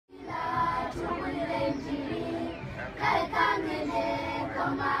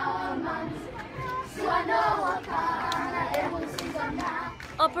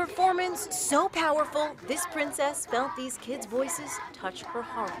A performance so powerful, this princess felt these kids' voices touch her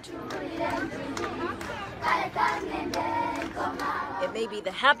heart. It may be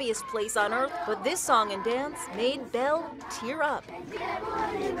the happiest place on earth, but this song and dance made Belle tear up.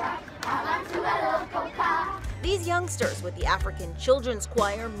 These youngsters with the African Children's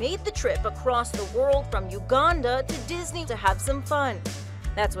Choir made the trip across the world from Uganda to Disney to have some fun.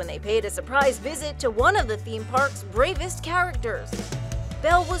 That's when they paid a surprise visit to one of the theme park's bravest characters.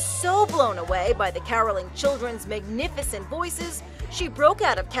 Belle was so blown away by the caroling children's magnificent voices, she broke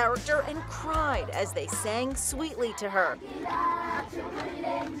out of character and cried as they sang sweetly to her.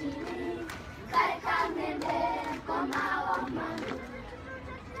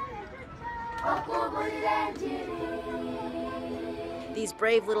 These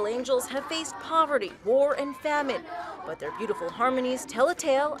brave little angels have faced poverty, war, and famine, but their beautiful harmonies tell a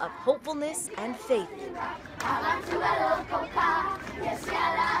tale of hopefulness and faith.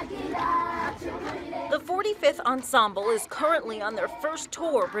 The 45th Ensemble is currently on their first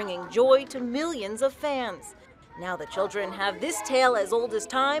tour, bringing joy to millions of fans. Now the children have this tale as old as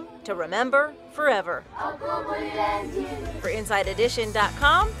time to remember forever. For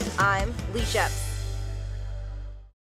InsideEdition.com, I'm Lee Sheps.